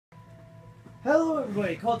Hello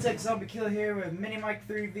everybody, COD Zombie Killer here with Mini Mike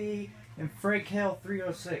 3V and Frank Hale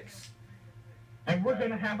 306. And we're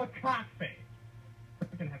gonna have a cockfight.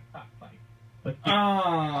 We're gonna have a cockfight.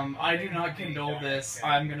 I do not condole this.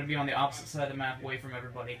 I'm gonna be on the opposite side of the map away from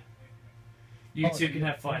everybody. You two can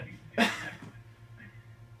have fun. I'm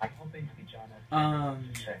hoping to be John.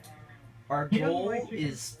 Our goal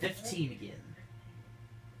is 15 again.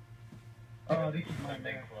 Oh, this is my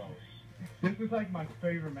map. This is like my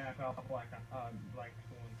favorite map out of Black Ops.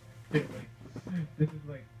 This is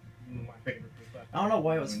like my favorite. I don't know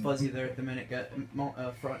why it was fuzzy there at the minute,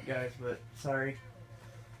 front guys, but sorry.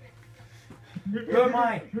 Who am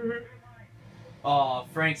I? Oh,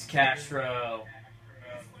 Frank's Castro.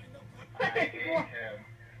 Wait,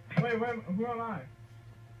 who am I?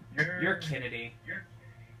 You're Kennedy.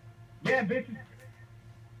 Yeah, bitch.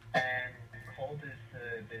 And Cold is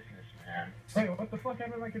the businessman. Wait, what the fuck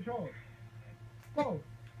happened to my controls? Oh,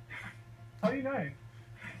 how do you know?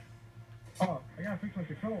 Oh, I gotta fix my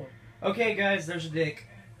controls. Okay, guys, there's a dick.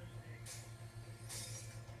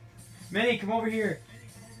 Minnie, come over here.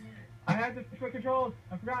 I had to fix my controls.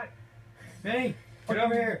 I forgot. Minnie, get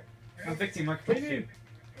over here. I'm fixing my controls too.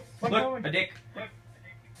 Look, a dick.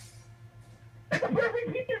 It's a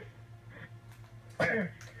perfect penis.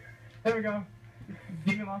 There we go.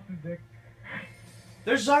 Demon lost his dick.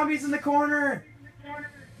 There's zombies in the corner.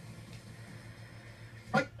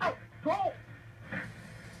 Go!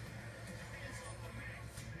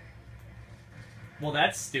 Well,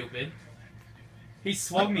 that's stupid. He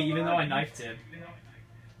swung me even though I knifed him.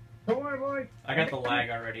 Don't worry, boy. I got the lag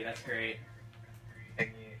already. That's great. Can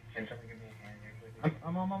someone give me a hand here, please?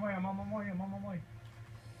 I'm on my way.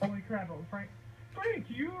 Holy crap, Frank,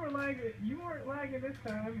 you weren't lagging this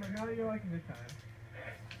time, but now you're lagging this time.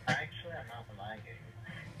 Actually, I'm not lagging.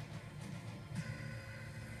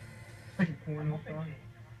 Freaking porno star.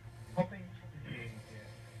 Hoping.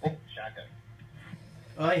 Oh, shotgun.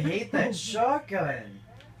 I hate that shotgun.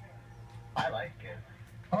 I like it.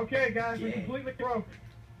 Okay, guys, we completely broke.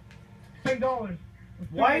 $10.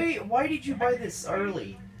 Why did you buy this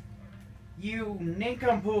early? You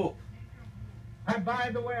nincompoop. And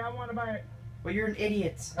by the way, I want to buy it. Well, you're an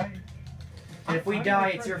idiot. And if we I'm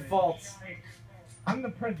die, the it's your president. fault. I'm the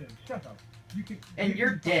president. Shut up. And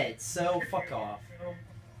you're dead, so fuck off.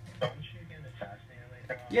 Don't you get assassinated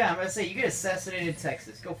later on? Yeah, I'm gonna say, you get assassinated in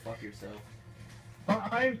Texas. Go fuck yourself.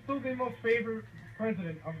 I am still the most favorite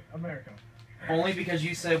president of America. Only because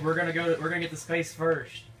you said we're gonna get to space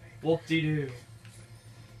first. Whoop-de-doo.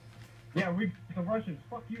 Yeah, the Russians.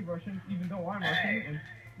 Fuck you, Russians, even though I'm Russian and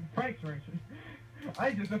Frank's Russian.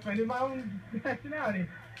 I just offended my own nationality.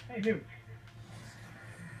 Hey, dude.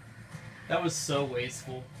 That was so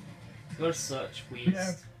wasteful. They're such weeds.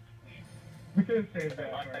 Yeah. We could have saved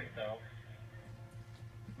that, Not right? myself.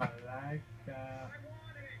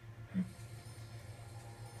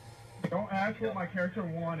 Don't ask what my character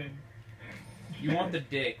wanted. You want the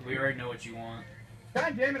dick. We already know what you want.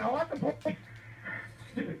 God damn it, I want the points!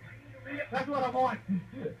 That's what I want!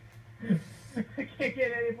 I can't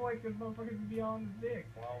get any points because motherfuckers would be on the dick.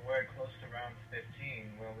 Well, we're close to round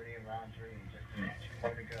 15. We're already in round 3. Just 2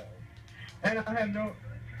 more to go. And I have no...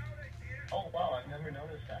 Oh, wow, I've never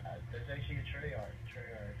noticed that. There's actually a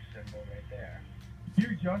Treyarch symbol right there.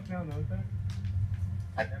 You just now noticed that?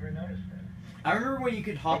 I've never noticed it. I remember when you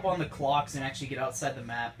could hop on the clocks and actually get outside the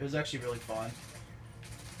map. It was actually really fun.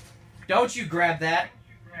 Don't you grab that.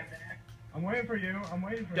 I'm waiting for you.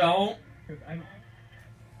 Don't. Because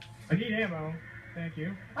I need ammo. Thank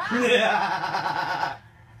you.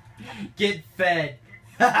 Get fed.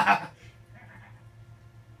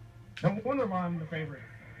 No wonder why I'm the favorite.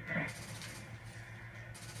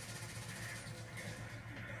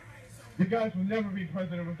 You guys will never be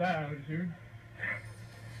president with that attitude.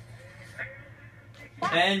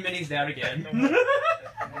 And Minnie's down again.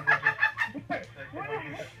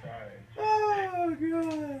 Oh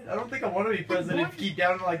god. I don't think I want to be president if you keep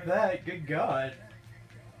down like that. Good god.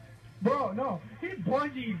 Bro, no. He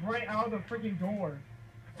bungeed right out of the freaking door.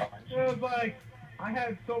 It was like, I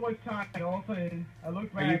had so much time, and all of a sudden, I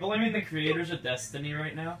looked back. Are you blaming the creators of Destiny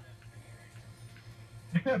right now?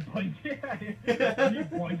 Bungie? You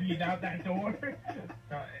bungeed out that door?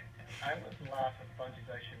 No, I was laughing. Bungie's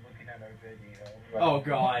actually looking at our video. Oh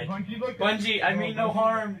god. Bungie, I mean no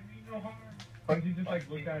harm. Bungie just like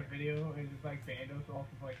looked at a video and just like banned us off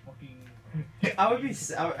of like fucking... I would be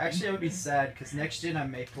sad because next gen I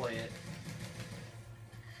may play it.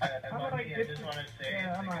 Bungie, I just want to say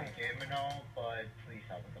it's a good game and all, but please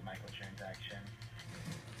help with the microtransaction.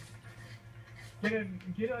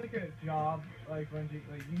 Get like a job, like Bungie,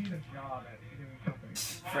 like you need a job at doing something.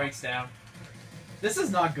 Frank's down. This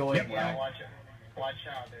is not going Yep, well. Yeah, watch it. Watch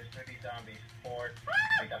out, there's 30 zombies. 4,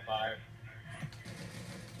 make that 5.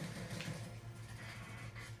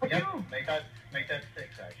 Fuck Yep, you! make that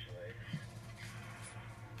 6 actually.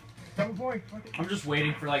 Double points. Fuck it. I'm just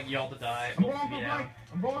waiting for like y'all to die. I'm Oh, going for yeah. Frank.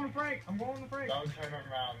 I'm going to Frank. I'm going to Frank. Don't turn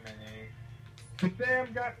around, Minnie.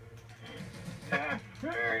 Sam got.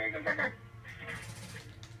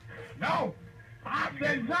 No! I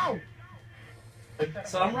said no!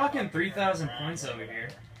 So I'm rocking 3,000 points over here.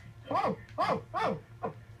 Oh! Oh! Oh!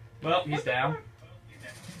 Oh! Well, he's down.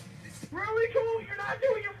 Really cool? You're not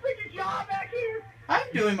doing your freaking job back here? I'm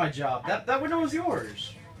doing my job. That window was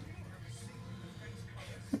yours.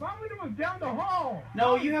 My window was down the hall.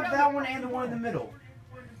 No, you have that one and the one in the middle.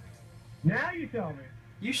 Now you tell me.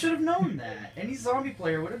 You should have known that. Any zombie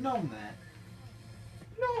player would have known that.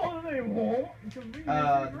 No, they won't. Because we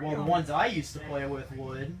Well, the ones I used to play with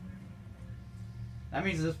would. That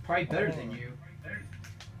means it's probably better than you.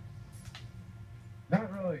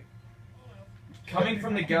 Not really. Coming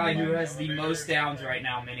from the guy who has the most downs right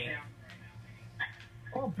now, Minnie.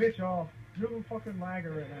 Oh, bitch off. You're the fucking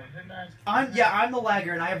lagger right now. Isn't that? I'm the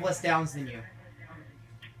lagger and I have less downs than you.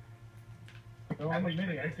 No, I'm a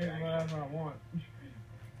mini. I can do whatever I want. I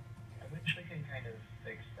wish we can kind of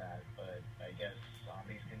fix that, but I guess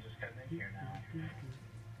zombies can just come in here now.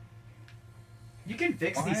 You can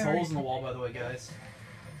fix these holes in the wall, by the way, guys.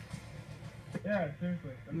 Yeah,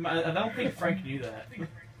 seriously. I don't think Frank knew that.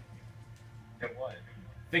 It was.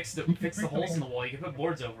 Fix the holes in the wall. You can put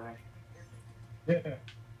boards over them. Yeah.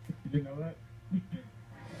 You didn't know that?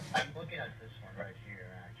 I'm looking at this one right here,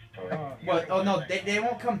 actually. What? Oh no, they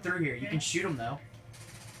won't come through here. You can shoot them though,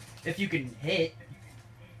 if you can hit.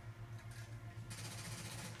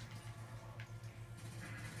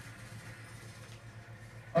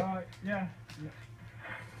 Yeah.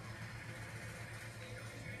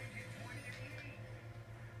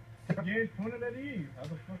 Game's pointed at you. How the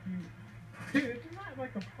fuck you... Dude, this is not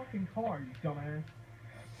like a fucking car, you dumbass.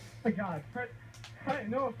 Oh my god,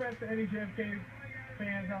 no offense to any JFK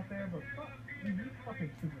fans out there, but fuck, you're fucking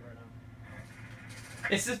stupid right now.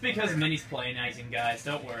 It's just because Minnie's playing guys.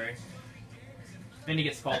 Don't worry. Minnie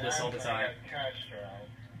gets called this all the time. Castro.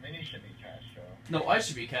 Minnie should be Castro. No, I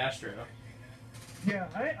should be Castro. Yeah,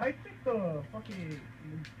 I think the fucking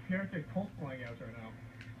character Colt's playing out right now.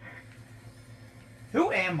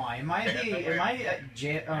 Who am I? Am I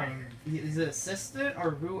is it assistant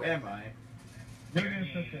or who am I? You're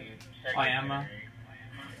the assistant. I am a.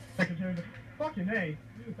 Secretary. Fucking A.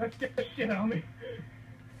 That scared the shit out of me.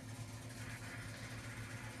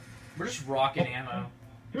 We're just rocking ammo.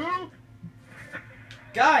 Dude!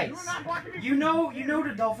 Guys, You're not blocking me. you know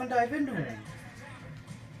to dolphin dive into him.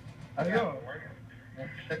 I know. Dive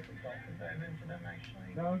into them,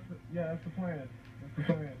 actually. That's the plan. That's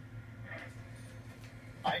the plan.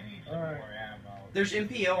 I need some Alright. more ammo. There's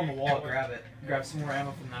MPO on the wall. Grab it. Grab some more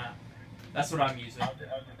ammo from that. That's what I'm using.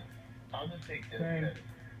 I'll just take this. Same. Good.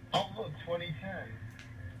 Oh look,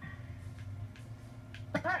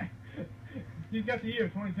 2010. He's got the year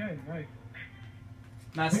 2010. Nice.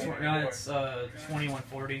 That's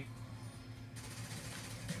 2140.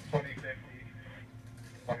 2050.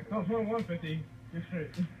 No, 2150. Good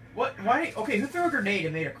shit. What? Why? Okay, who threw a grenade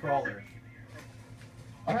and made a crawler?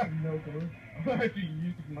 I have no clue. I'm actually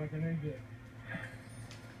using my grenade yet.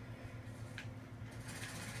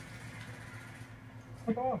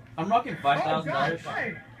 Fuck off. I'm rocking $5,000. God,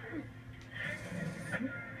 Frank!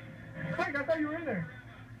 Frank, I thought you were in there.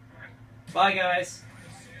 Bye, guys.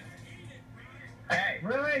 Hey!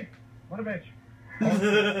 Really? What a bitch.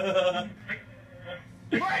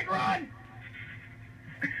 Frank, run!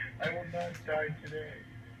 I will not die today.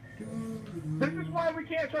 This is why we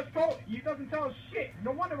can't trust Colt. He doesn't tell us shit.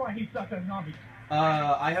 No wonder why he sucks at zombies.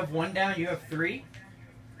 I have 1 down. You have 3.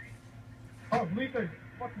 Oh, at least I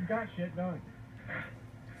fucking got shit done.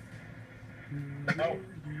 No.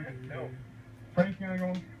 No. Frank's gonna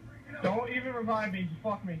go. Don't even revive me. Just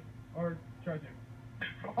fuck me. Or try to.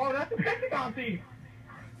 Oh, that's a Pentagon thief!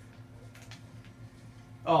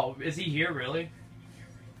 Oh, is he here really?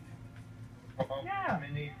 Oh, Yeah.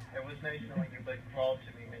 Minnie, it was nice knowing you, but crawl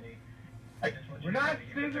to me, Minnie. I just want We're you not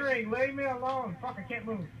to know you- scissoring. Leave me alone. Fuck, I can't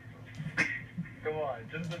move. Come on,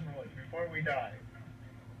 just this once, before we die.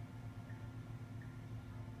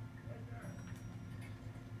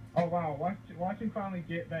 Oh wow, watch him finally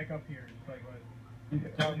get back up here. It's like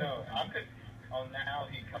what? No, I'm good. Oh, now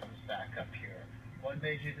he comes back up here. What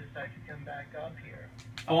made you decide to come back up here?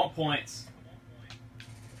 I want points.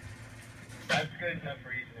 That's good enough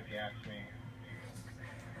reason if you ask me.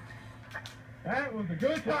 That was a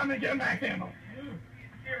good time to get back ammo.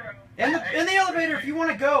 In the elevator if you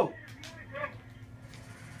want to go.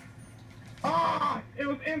 It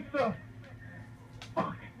was insta.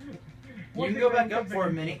 Fuck. You can go back up for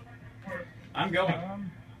a minute. I'm going.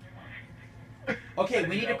 Okay,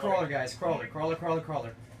 we need a crawler, guys. Crawler.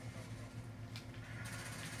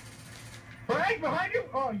 Frank, behind you!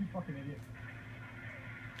 Oh, you fucking idiot.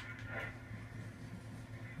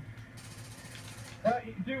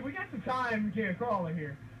 Dude, we got some time to get a crawler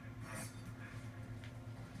here.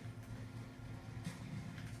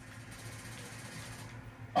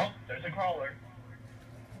 Oh, there's a crawler.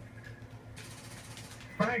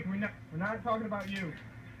 Frank, we're not talking about you.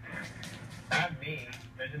 Not me.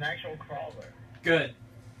 There's an actual crawler. Good.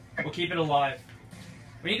 We'll keep it alive.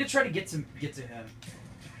 We need to try to get to him.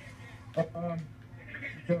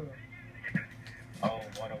 Go. Oh,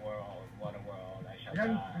 what a world. What a world. I shall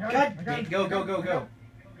die. God, go.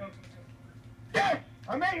 Yes!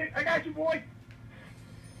 I made it! I got you, boy!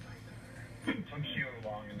 Took you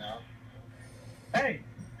long enough. Hey!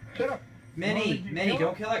 Shut up! Minnie,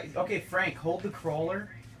 don't kill it. Okay, Frank, hold the crawler.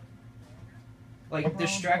 Like,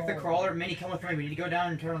 distract the crawler. Minnie, come with me. We need to go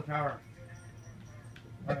down and turn on the power.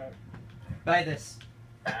 Alright. Buy this.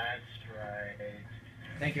 That's right.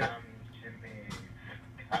 Thank you. Come to me.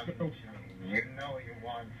 Come to me. You know you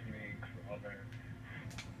want me, crawler.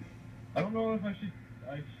 I don't know if I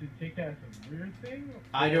should take that as a weird thing.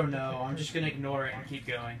 I don't know. I'm just gonna ignore it and keep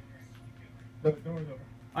going. The door's open.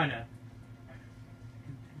 I know.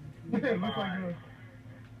 It looks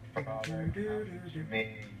like Crawler, come to me.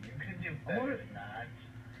 You can do better than that.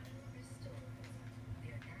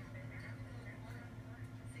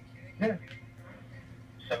 Yeah.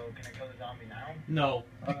 So, can I kill the zombie now? No.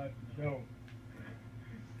 No.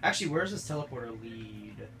 Actually, where's this teleporter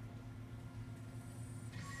lead?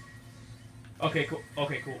 Okay, cool.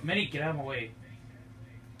 Minnie, get out of my way.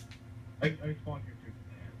 I spawned here too.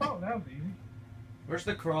 Oh, that was easy. Where's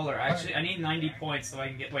the crawler? Actually, I need 90 points so I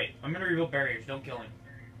can get... Wait, I'm gonna rebuild barriers. Don't kill him.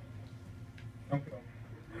 Don't go.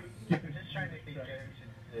 I'm just trying to get into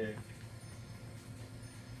the...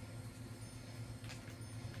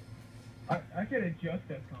 I can adjust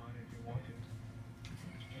that con if you want to.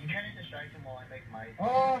 You kind of distract him while I make my...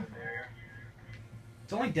 barrier.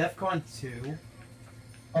 It's only DEFCON 2.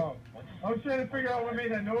 Oh. I was trying to figure out what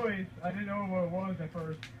made that noise. I didn't know what it was at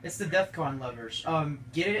first. It's the DEFCON levers.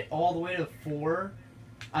 Get it all the way to 4,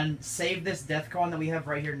 and save this DEFCON that we have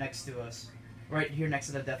right here next to us. Right here next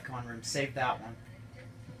to the DEFCON room. Save that one.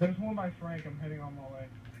 There's one by Frank. I'm heading on my way.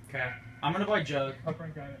 Okay. I'm gonna buy Jug. Oh,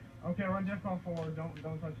 Frank got it. Okay, run DEFCON 4.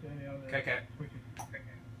 Don't touch any other Okay. switches.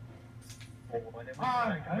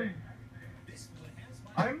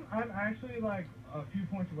 I'm actually like a few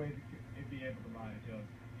points away to be able to buy a Jug.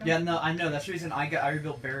 Yeah, no, I know. That's the reason I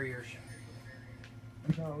rebuilt barriers.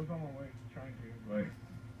 No, I was on my way trying to, but you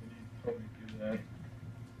told me to do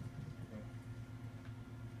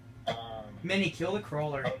that. Minnie, kill the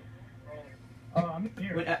crawler. I'm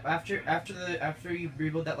here. When, after you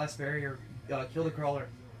rebuild that last barrier, kill the crawler.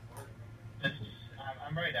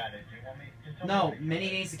 I'm right at it. Do you want me? Just tell No, me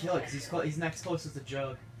Minnie needs to kill it because he's next closest to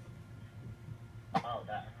Jug. Oh,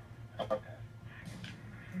 that. Okay.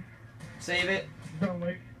 Save it. Don't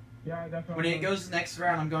wait. Yeah, that's what When it goes next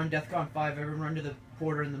round, I'm going DEFCON 5. Everyone run to the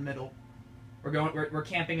porter in the middle. We're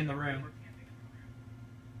camping in the room.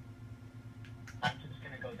 I'm just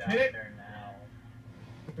gonna go down Hit it. there now.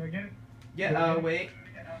 Did I get it? Yeah, wait.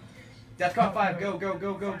 DEFCON 5, go to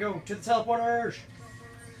the teleporters!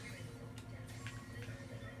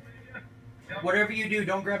 Whatever you do,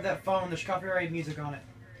 don't grab that phone. There's copyrighted music on it.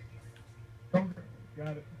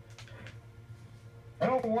 Got it. I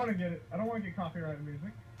don't want to get it. I don't want to get copyrighted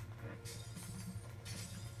music.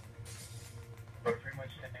 We're pretty much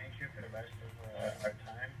staying here for the rest of our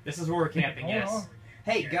time. This is where we're camping, Hold yes. on.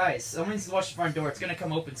 Hey, guys, someone needs to watch the front door. It's gonna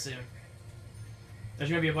come open soon. There's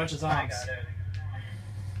gonna be a bunch of I zombies. got it.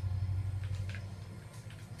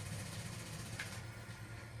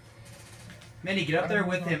 Minnie, get up there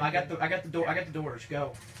with him. I got the door. I got the doors.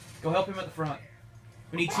 Go help him at the front.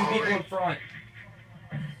 We need 2 people in front.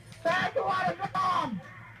 That's a lot of bombs!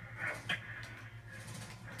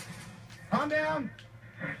 Calm down!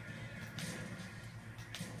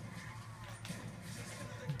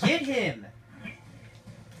 Get him!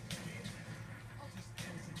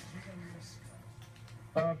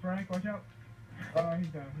 Frank, watch out. He's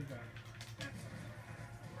down.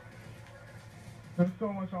 There's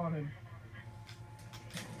so much on him.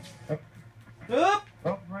 Oop!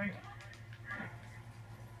 Oh, Frank.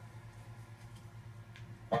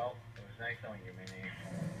 Well, it was nice knowing you, Minnie.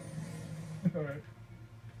 It's alright.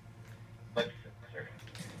 Let's sir.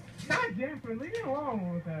 God damn it, leave me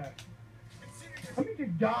alone with that. Let me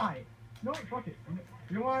just die. No, fuck it.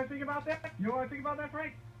 You don't want to think about that? You don't want to think about that,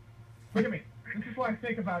 Frank? Look at me. This is what I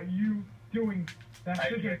think about you doing that I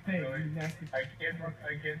scissor can't thing, really- you nasty. I can't really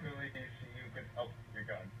see you with oh, your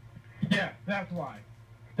gun. Yeah, that's why.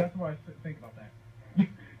 That's why I think about that.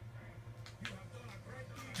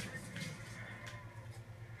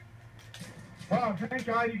 Oh, thank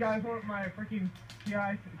God you guys want my freaking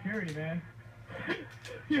TI security, man.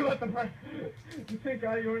 You let the press. Thank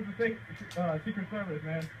God you wanted to say Secret Service,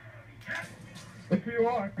 man. If you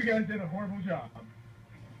are, you guys did a horrible job.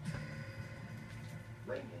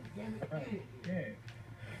 Yeah.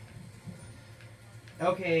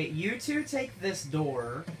 Okay, you two take this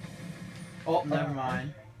door. Oh, never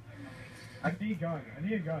mind. I need a gun. I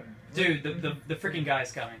need a gun. Dude, the freaking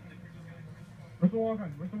guy's coming. Where's the wall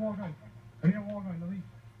gun? Where's the wall gun? I need a wall gun, at least.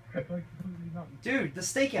 That's like completely nothing. Dude, the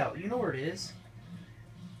stakeout. You know where it is.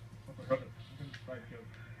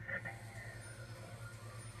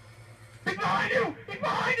 He's behind you! He's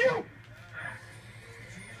behind you!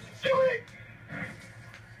 Shooting!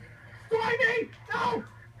 Behind me! No!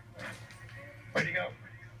 Where'd you go?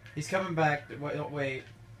 He's coming back. Wait.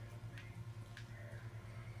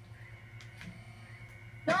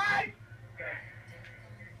 Die!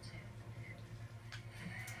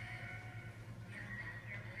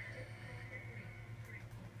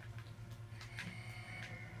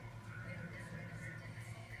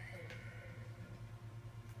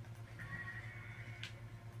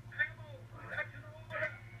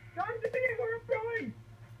 God dang it, where I'm going!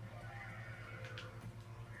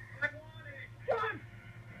 God!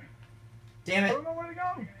 Damn I it. don't know where to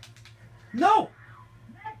go! No!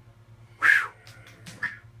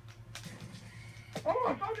 Oh,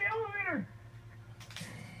 I found the elevator!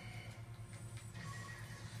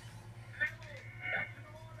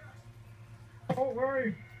 Oh, where are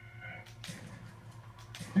you?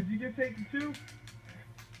 Did you get taken too?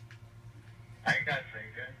 I got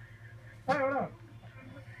taken. I don't know.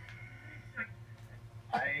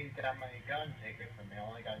 I got my gun taken from me.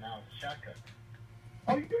 All I got now is a shotgun.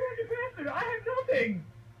 Oh, you lucky bastard! I have nothing!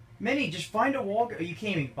 Minnie, just find a wall gun. You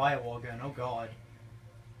can't even buy a wall gun. Oh, God.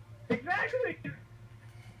 Exactly!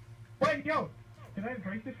 Wait, yo! Can I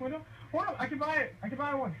break this window? Hold on, I can buy it! I can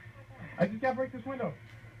buy one! I just gotta break this window.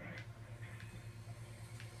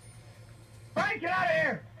 Brian, get out of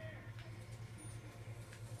here!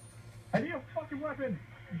 I need a fucking weapon!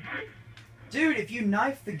 Dude, if you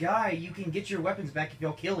knife the guy, you can get your weapons back if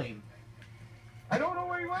you'll kill him. I don't know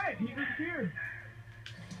where he went! He disappeared!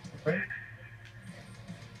 Wait.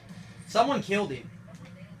 Someone killed him.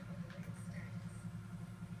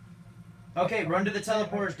 Okay, run to the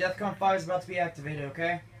teleporters. DEFCON 5 is about to be activated,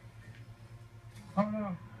 okay? Oh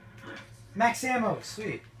no. Max ammo.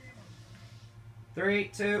 Sweet. 3,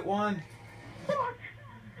 2, 1. Fuck!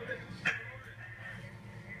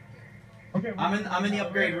 Okay, I'm in the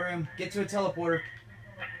upgrade room. Get to a teleporter.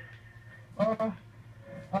 If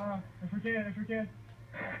we can.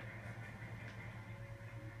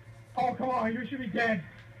 Oh, come on, you should be dead.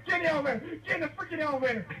 Get in the elevator! Get in the freaking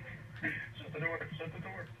elevator! Shut the door. Shut the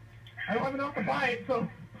door. I don't have enough to buy it, so...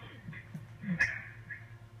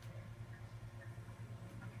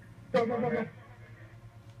 Go, go, go, go.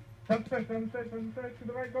 Downstairs, downstairs, downstairs, to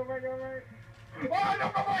the right, go right, go right. Oh,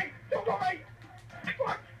 don't go right! Don't go right!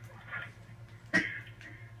 Fuck!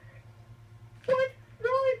 What?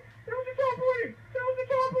 Really? That was a teleporter! That was a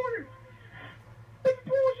teleporter! That's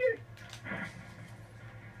bullshit!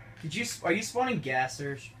 Are you spawning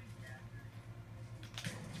gassers?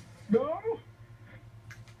 No!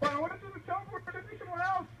 But I want to do the teleporter to be someone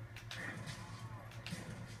else!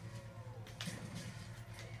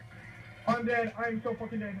 I'm dead. I'm so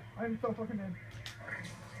fucking dead. I'm so fucking dead.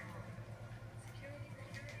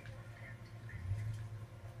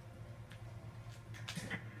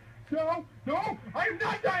 No! No! I'm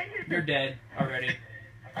not dying here! You're dead already.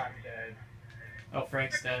 I'm dead. Oh,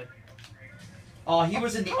 Frank's dead. Oh, he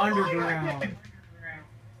was in the How am I not underground. dead?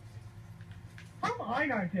 How am I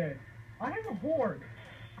not dead? I have a horde.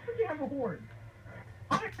 How could you have a horde?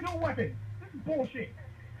 I have no weapon. This is bullshit.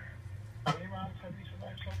 How many rounds have we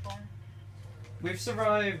survived so far? We've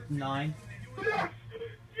survived 9. Yes!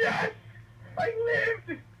 Yes! I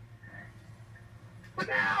lived! For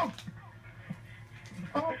now!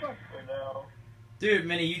 Oh, fuck. For now. Dude,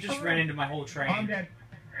 Minnie, you just ran into my whole I'm train. dead.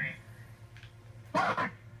 Fuck!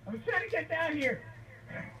 I was trying to get down here.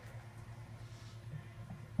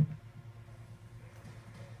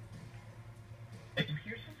 If you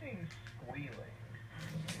hear something squealing,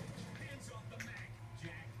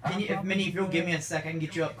 Minnie, if you'll give me a sec, I can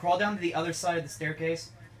get you up. Crawl down to the other side of the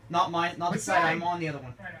staircase. Not mine, not the Which side side? I'm on, the other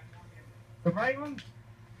one. The right one?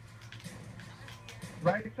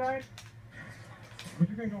 Right side? We're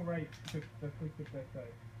just gonna go right, because that's like the best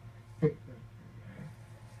side.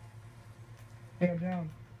 Stand down.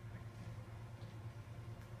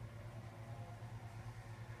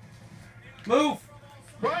 Move!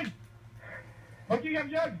 Run! Look, you have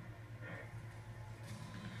Jug!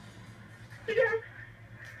 Yeah!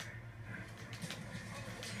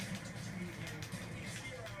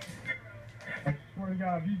 I swear to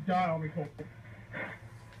God, if you die, I'll be cold.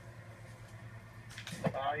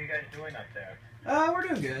 How are you guys doing up there? We're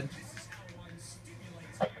doing good.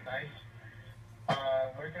 That's nice.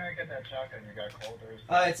 Where can I get that shotgun you got, Cold?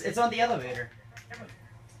 Or is It's on the elevator.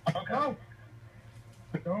 okay. No!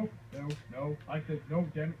 No, no, no. I said no,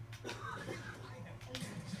 damn it.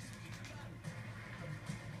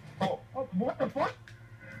 Oh, what the fuck?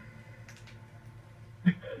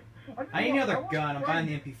 I need another gun. I'm buying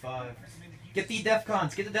the MP5. Get the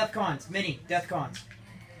Defcons. Get the Defcons. Mini Defcons.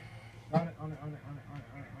 On it.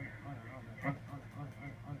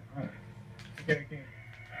 Okay.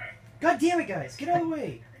 God damn it, guys! Get out of the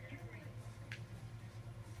way.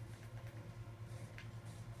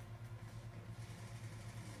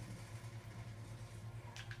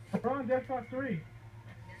 We're on Desktop 3.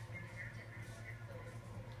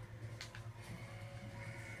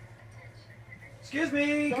 Excuse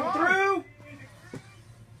me. Come Stop. through.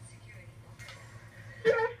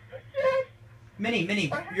 Yes!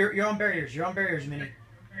 Mini. You're on barriers. You're on barriers, Mini.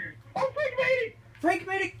 Oh, Frank made it! Frank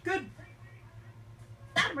made it. Good.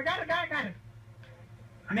 Got him, I got him.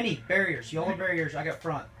 Mini barriers. Yellow barriers. I got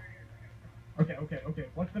front. Okay.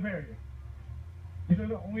 What's the barrier? These are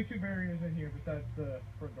the only two barriers in here besides the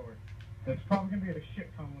front door. It's probably gonna be a shit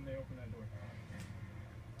ton when they open that door.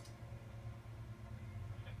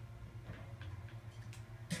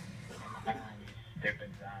 You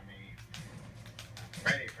stupid zombie.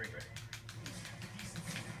 Ready for you.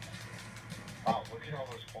 Oh, look at all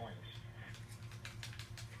those points.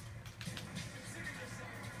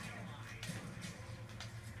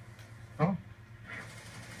 Huh?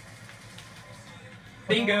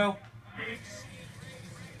 Bingo.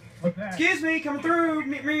 What's that? Excuse me. Coming through.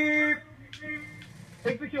 Me.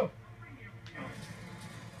 Take the kill.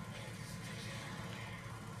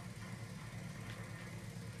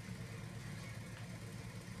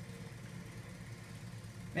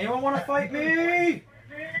 Anyone want to fight me?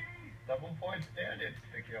 Double point standard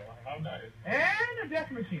to kill. How nice. And a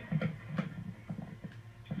death machine.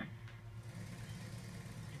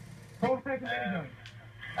 Both types of minigun.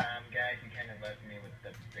 Guys, you kind of left me with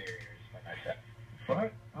the barriers when I said.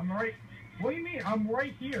 What? I'm right. What do you mean? I'm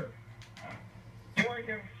right here. You were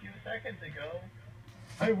here a few seconds ago.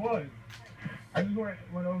 I was. I just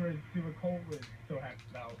went over to see what Colt was so happy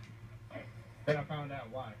about. Then I found out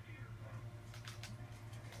why.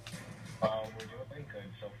 We're doing good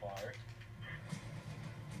so far.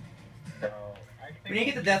 So, I think... We need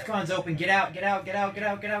to get the Defcons open. Get out.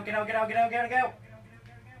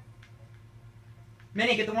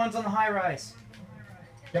 Mini, get the ones on the high rise.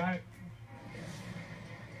 Got it.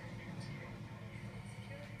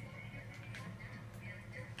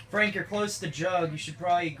 Frank, you're close to Jug. You should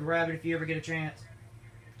probably grab it if you ever get a chance.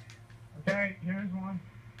 Okay, here's one.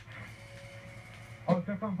 Oh,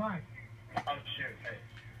 except I'm fine. Oh, shoot. Hey.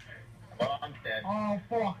 Well, I'm dead. Oh,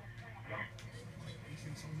 fuck.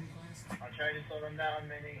 I'll try to slow them down,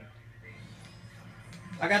 Minnie.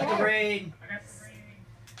 I got the raid.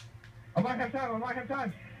 I might have time.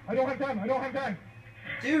 I don't have time.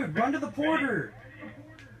 Dude, run to the porter.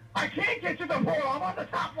 I can't get to the portal. I'm on the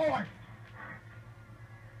top floor.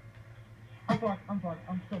 I'm fucked.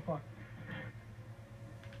 I'm so fucked.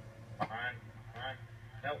 Come on.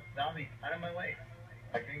 No, zombie, out of my way.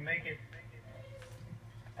 I can make it.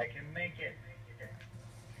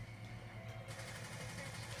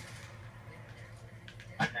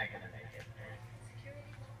 I'm not gonna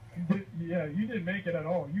make it. Yeah, you didn't make it at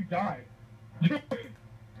all. You died.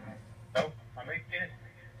 Nope, I'm making it.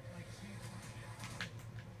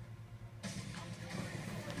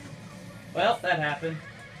 Well, that happened.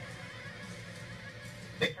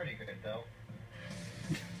 They're pretty good, though.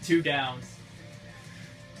 2 downs.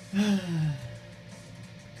 I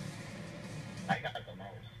got the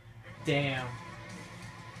most. Damn.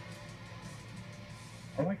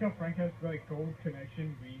 I like how Frank has like gold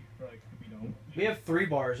connection. We don't. We have 3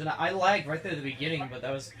 bars, and I lagged right there at the beginning, but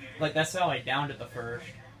that was like that's how I downed it the first.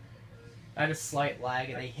 I had a slight lag,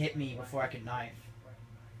 and they hit me before I could knife.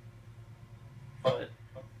 But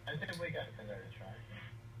I think we got another try.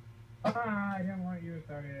 Ah, I didn't want you to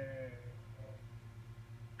start it.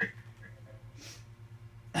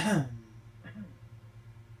 I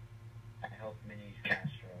help Minnie's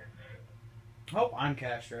Castro. oh, I'm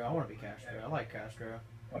Castro. I want to be Castro. I like Castro.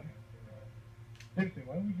 Seriously,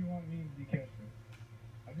 why would you want me to be Castro?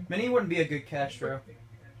 I Mini wouldn't be a good Castro.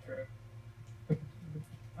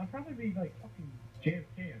 I'd probably be like fucking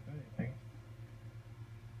JFK if anything.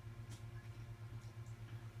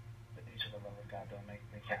 But these are the love of God don't make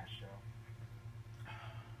me Castro.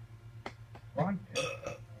 Ron.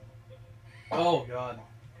 Oh god.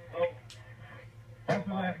 After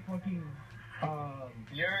that fucking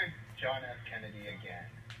You're John F. Kennedy again.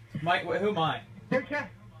 Mike, who am I? you're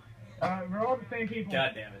we're all the same people.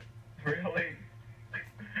 God damn it. Really?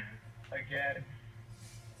 Again.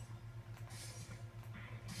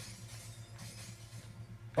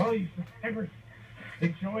 Oh, you should ever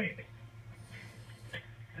enjoy it.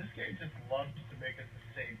 This game just loves to make us the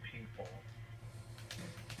same people.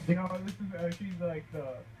 You know, this is she's like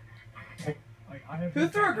the like I have. Who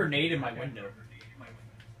threw a grenade in my window?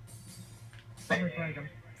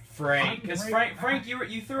 Frank. Because Frank,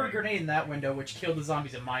 you threw a grenade in that window, which killed the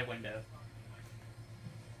zombies in my window.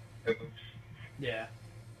 Oops. Yeah.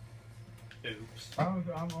 Oops.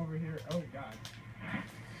 I'm over here. Oh god.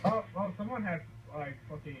 Oh, well, someone had like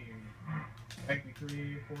fucking maybe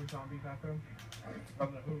 3 or 4 zombies after them. I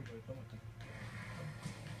don't know who, but someone.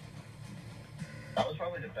 That was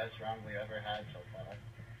probably the best round we ever had so far.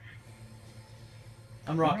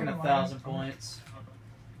 I'm rocking 1,000 points.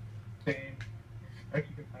 Same.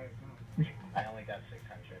 Actually, good time. I only got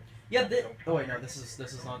 600. Yeah. Oh wait, no. This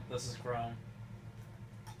is Chrome.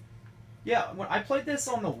 Yeah. When I played this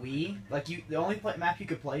on the Wii, like the only map you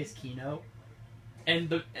could play is Kino. And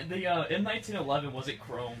the in 1911 wasn't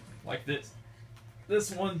Chrome like this.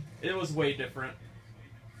 This one, it was way different.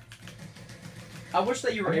 I wish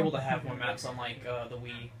that you were able to have more maps on like the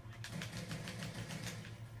Wii.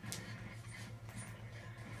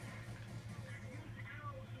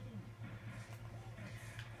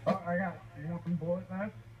 Oh, I got 1 bullet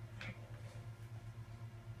left.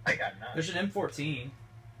 I got none. There's an M14.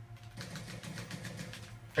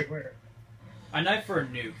 Like where? I knifed for a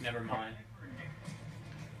nuke. Never mind.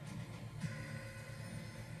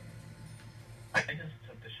 I just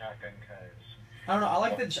took the shotgun because I don't know. I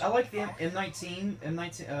like the M19,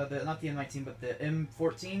 not the M19, but the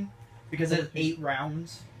M14 because it has 8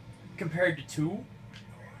 rounds compared to 2,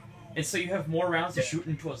 and so you have more rounds to shoot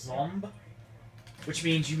into a zombie, which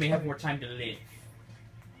means you may have more time to live.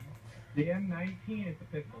 The M19 is the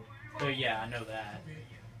pistol. So yeah, I know that.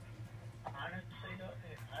 honestly though,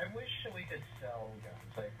 I wish we could sell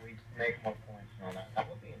guns. Like we make more points and all that. That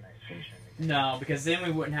would be a nice feature. No, because then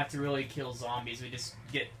we wouldn't have to really kill zombies. We just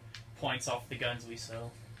get points off the guns we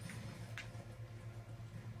sell.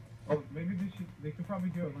 Oh, maybe they could probably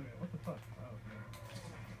do a limit. What the fuck? Oh,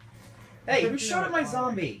 no. Hey, who shot at my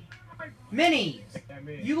zombie? Mini!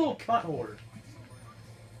 You little cunt whore.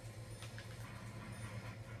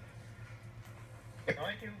 The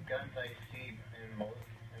only 2 guns I see in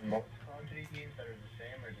most Call of Duty games that are the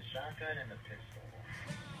same are the shotgun and the pistol.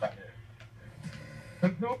 That's it.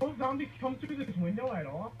 Does no zombies come through this window at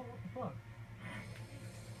all? What the fuck?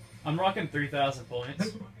 I'm rocking 3,000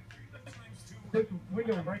 points. This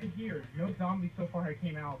window right here, no zombies so far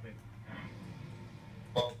came out of it.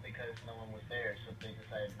 Well, because no one was there, so they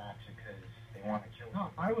decided not to because they want to kill you. No,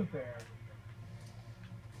 I was there.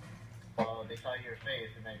 Well, they saw your face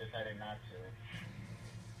and they decided not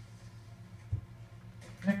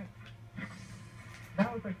to. Man,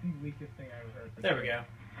 that was like the weakest thing I ever heard. There we go.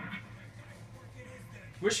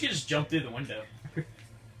 Wish you could just jump through the window.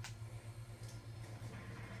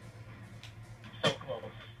 So close.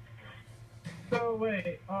 So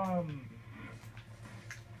wait,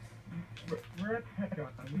 we're at the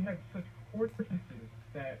Pentagon. We had such fortresses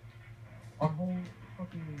that our whole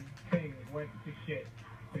fucking thing went to shit,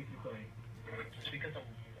 basically. Just because of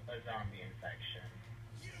a zombie infection.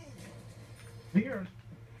 Here,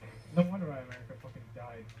 no wonder why America fucking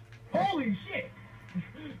died. Holy shit!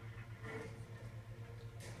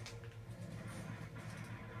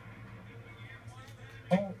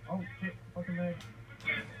 oh shit, fucking lag.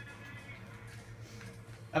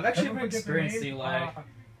 I've actually Everyone been forget their experiencing name? lag.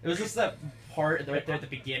 It was just that part right there at the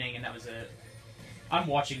beginning, and that was it. I'm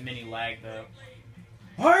watching mini lag though.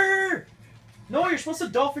 Arr! No, you're supposed to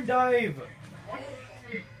dolphin dive.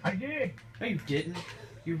 I did! No, you didn't.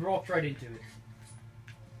 You walked right into it.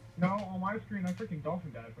 No, on my screen I freaking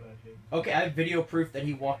dolphin died for that shit. Okay, I have video proof that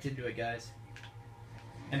he walked into it, guys.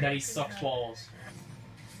 And that he sucks balls.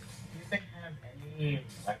 Do you think have any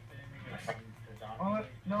weapon from the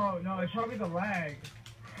zombies? No, it's probably the lag.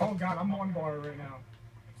 Oh god, I'm 1 bar right now.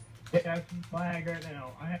 Yeah, it's lag right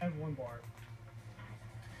now. I have 1 bar.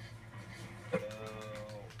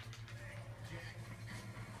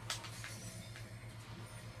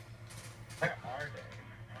 Where are they?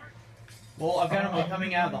 Well, I've got him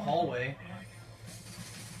coming out of the hallway.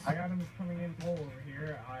 I got him coming in full over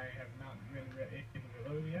here. I have not been able to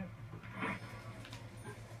reload yet.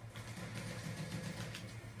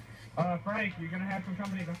 Frank, you're gonna have some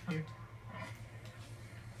company behind you.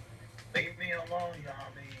 Leave me alone,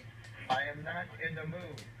 zombie. I am not in the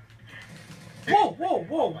mood. Whoa, whoa,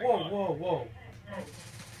 whoa, Oh my whoa, God. whoa, whoa.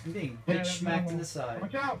 I'm being bitch smacked in the side.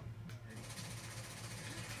 Watch out!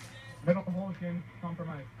 Middle hole again,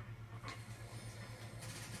 compromised.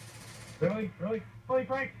 Really? Really? Really,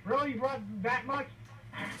 Frank? Really? You run that much?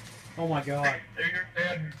 Oh my god. They're your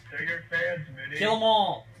fans. They're your fans, Minnie. Kill them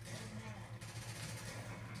all!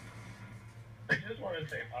 I just want to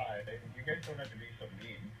say hi. You guys don't have to be so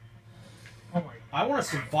mean. Oh my. I want to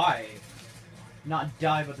survive, not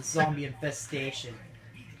die by the zombie infestation.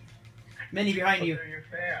 Many behind But you. they're your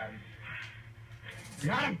fans.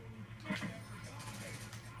 Got him!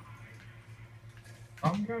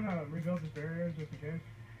 I'm gonna rebuild this area just in case.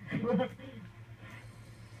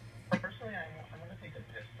 Personally, I want to take the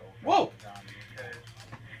pistol from Whoa! the zombie because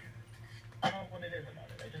I don't know what it is about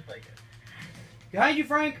it. I just like it. Behind you,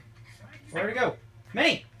 Frank! Where'd it go?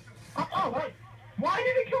 Mini! Oh, wait. Why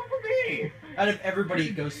did it come for me? Out of everybody,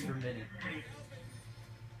 it goes for Mini.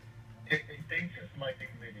 It thinks it's like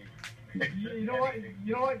Minnie. It's just You know what? anything.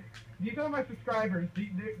 You know what? These are my subscribers.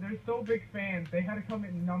 They're so big fans. They had to come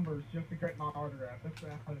in numbers just to get my autograph. That's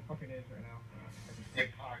how it fucking is right now. The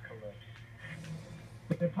apocalypse.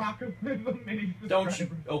 The apocalypse is a mini Don't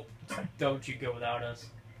subscriber. you? Oh, don't you go without us.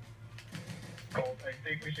 Colt, I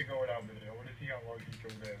think we should go without Minnie. I want to see how long you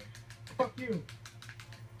go there. Fuck you.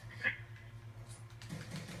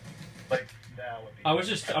 Like, that would be. I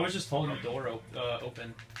was just holding the door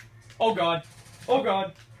open. Oh god! Oh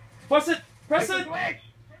god! Press it! Press It's a it! glitch.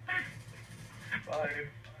 Five.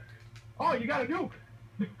 Oh, you got a nuke.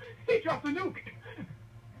 He dropped a nuke.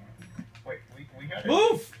 Wait, we got it.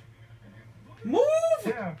 Move! Move!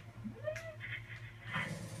 Yeah.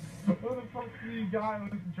 Where the fuck did you guy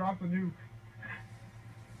drop the nuke?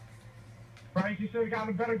 Frank, you should have gotten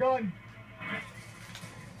a better gun.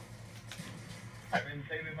 I've been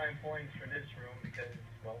saving my points for this room because,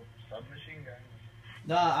 well, submachine guns.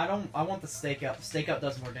 Nah, I don't. I want the stakeout. The stakeout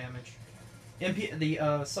does more damage.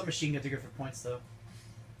 The submachine guns are good for points though.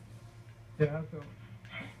 Yeah, so.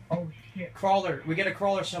 Oh shit. Crawler. We get a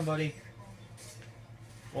crawler, somebody.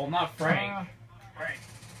 Well, not Frank. Frank.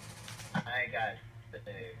 I got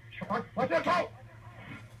the. Watch out, go!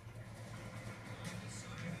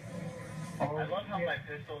 Oh, I love how shit. my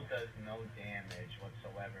pistol does no damage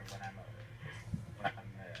whatsoever when I'm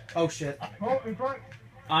Oh shit! Oh, in front.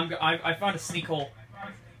 I found a sneak hole.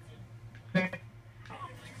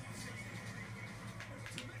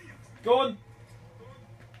 Go on.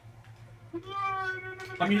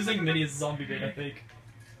 I'm using Mini as a zombie bait, I think.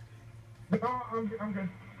 No, I'm good.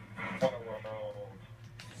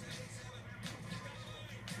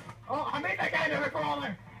 Oh, I made that guy into a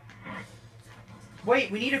crawler! Wait,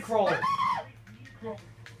 we need a crawler.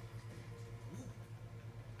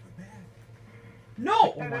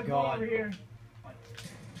 No! Oh my god. Over here.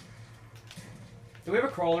 Do we have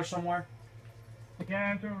a crawler somewhere?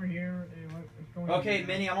 Yeah, it's over here. It's going Okay, over.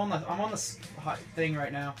 Minnie, I'm on the thing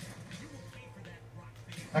right now.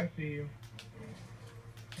 I see you.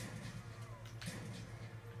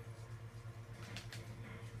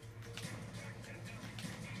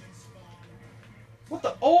 What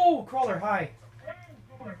the? Oh, crawler, hi.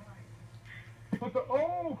 What the?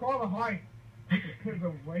 Oh, crawler, hi. There's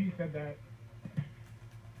a way he said that.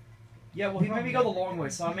 Yeah, well, he made me go the long way,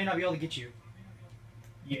 so I may not be able to get you.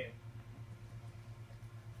 Yeah.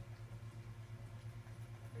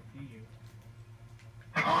 I see you.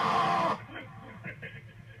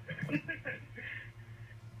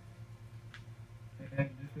 And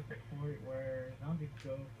this is the point where zombies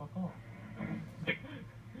go fuck off.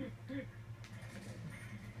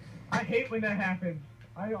 I hate when that happens.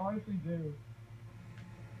 I honestly do.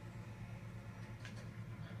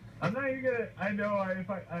 I'm not even gonna. I know if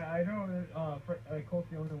I know that Colt's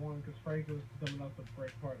the only one because Frank was dumb enough to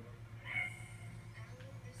break part of it.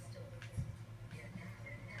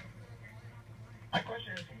 My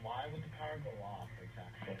question is, why would the power go off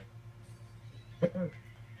exactly?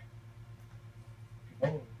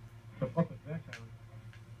 Whoa, the fuck was that sound?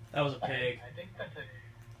 That was a pig. I think that's a.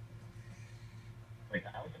 Wait,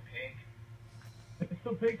 that was a pig? It's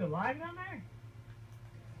still pigs alive down there?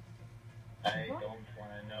 I What? don't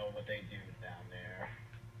want to know what they do down there.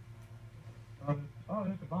 Oh,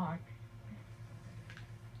 there's a box.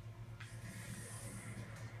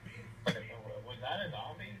 Was that a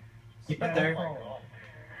zombie? Yeah, Right there. Oh my god.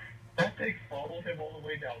 That thing followed him all the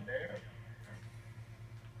way down there.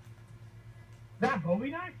 That Bowie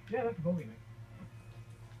knife? Yeah, that's a Bowie knife.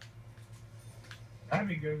 That'd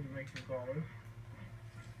be good to make some callers.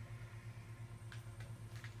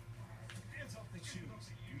 Hands off the shoes.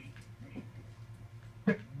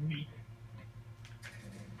 Meat.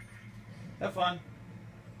 Have fun.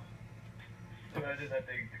 Imagine that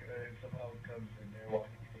thing somehow comes in there while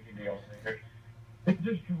he's taking the elevator. It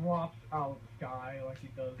just drops out of the sky like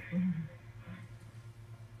it does.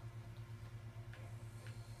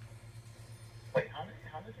 Wait, how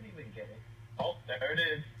does it even get it? Oh, there it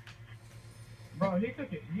is. Bro, he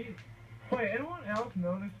took it. Wait, anyone else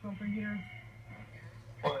notice something here?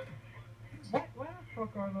 What? Why the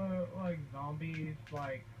fuck are the, like, zombies,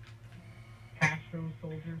 like, Castro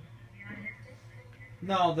soldiers?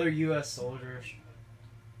 No, they're U.S. soldiers.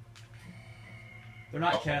 They're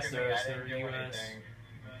not Don't look at me, Castros, I didn't they're do U.S. anything.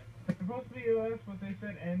 They're supposed to be US, but they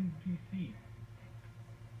said NPC.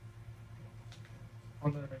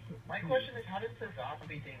 On their My question is, how does the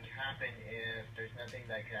zombie thing happen if there's nothing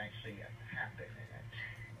that can actually happen in it?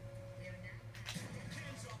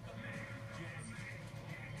 Hands off the man.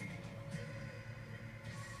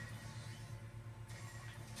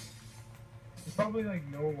 There's probably, like,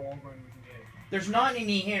 no wall run we can get. There's not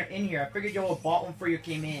any here in here. I figured y'all bought one before you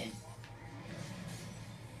came in.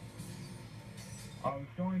 I was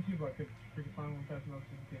going to, but I could freaking find one fast enough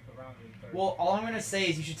to get around it. But... Well, all I'm gonna say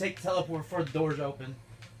is you should take the teleport before the doors open.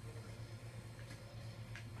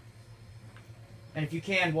 And if you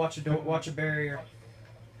can, watch a barrier.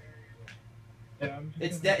 yeah, I'm just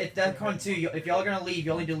It's gonna- it's DEFCON 2. If y'all are gonna leave,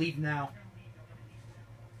 y'all need to leave now.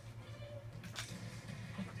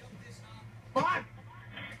 Fuck!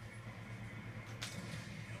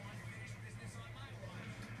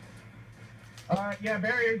 Yeah,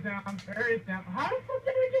 barrier's down. Barrier's down. How the fuck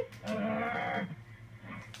did we just...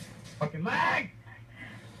 fucking lag!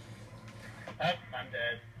 Oh, I'm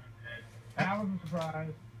dead. That was a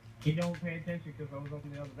surprise. You don't pay attention because I was on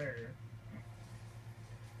the other barrier.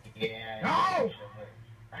 Yeah. No!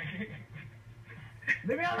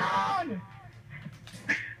 Leave me alone!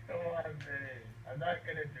 No, I'm not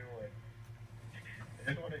gonna do it. I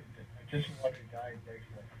just want to die next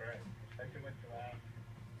to my friend. I just went to laugh.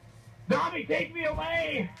 Zombie, take me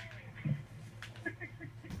away!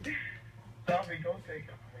 Zombie, don't take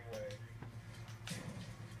him away.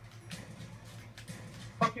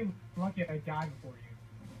 Fucking lucky I died before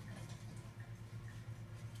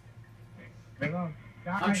you. Come on,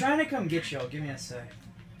 die. I'm trying to come get y'all. Give me a sec.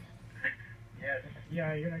 Yes.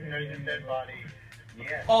 Yeah, you're not gonna There's get a me. dead body.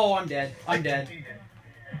 Yes. Oh, I'm dead. I'm dead.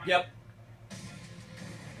 Yep.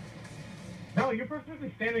 No, you're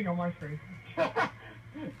perfectly standing on my screen.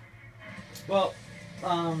 Well,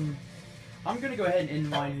 I'm gonna go ahead and end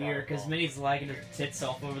mine here because Minnie's lagging his tits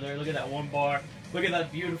off over there. Look at that one bar. Look at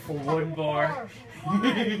that beautiful one bar. Wait.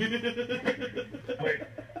 1,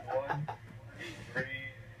 3.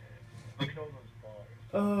 Look at all those bars.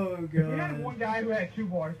 Oh If we had god. one guy who had 2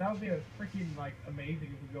 bars, that would be a freaking, like,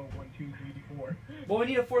 amazing if we go 1, 2, 3, 4. Well, we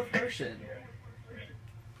need a 4th person.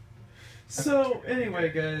 So, anyway,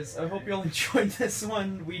 guys, I hope y'all enjoyed this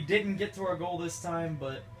one. We didn't get to our goal this time,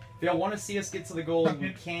 but if y'all want to see us get to the goal,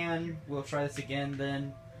 we can. We'll try this again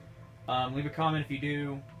then. Leave a comment if you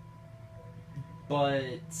do.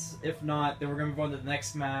 But if not, then we're going to move on to the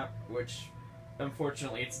next map, which,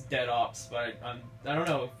 unfortunately, it's Dead Ops. But I don't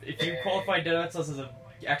know. If you qualify Dead Ops as an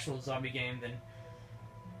actual zombie game, then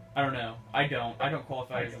I don't know. I don't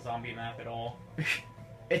qualify it as a zombie map at all.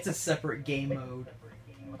 It's a separate game mode.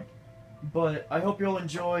 But I hope you all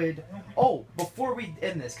enjoyed. Oh, before we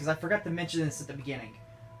end this, because I forgot to mention this at the beginning,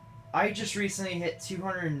 I just recently hit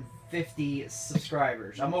 250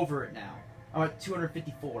 subscribers. I'm over it now. I'm at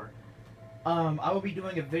 254. I will be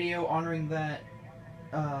doing a video honoring that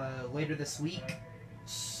later this week,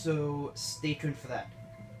 so stay tuned for that.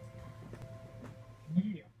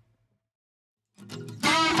 Yeah.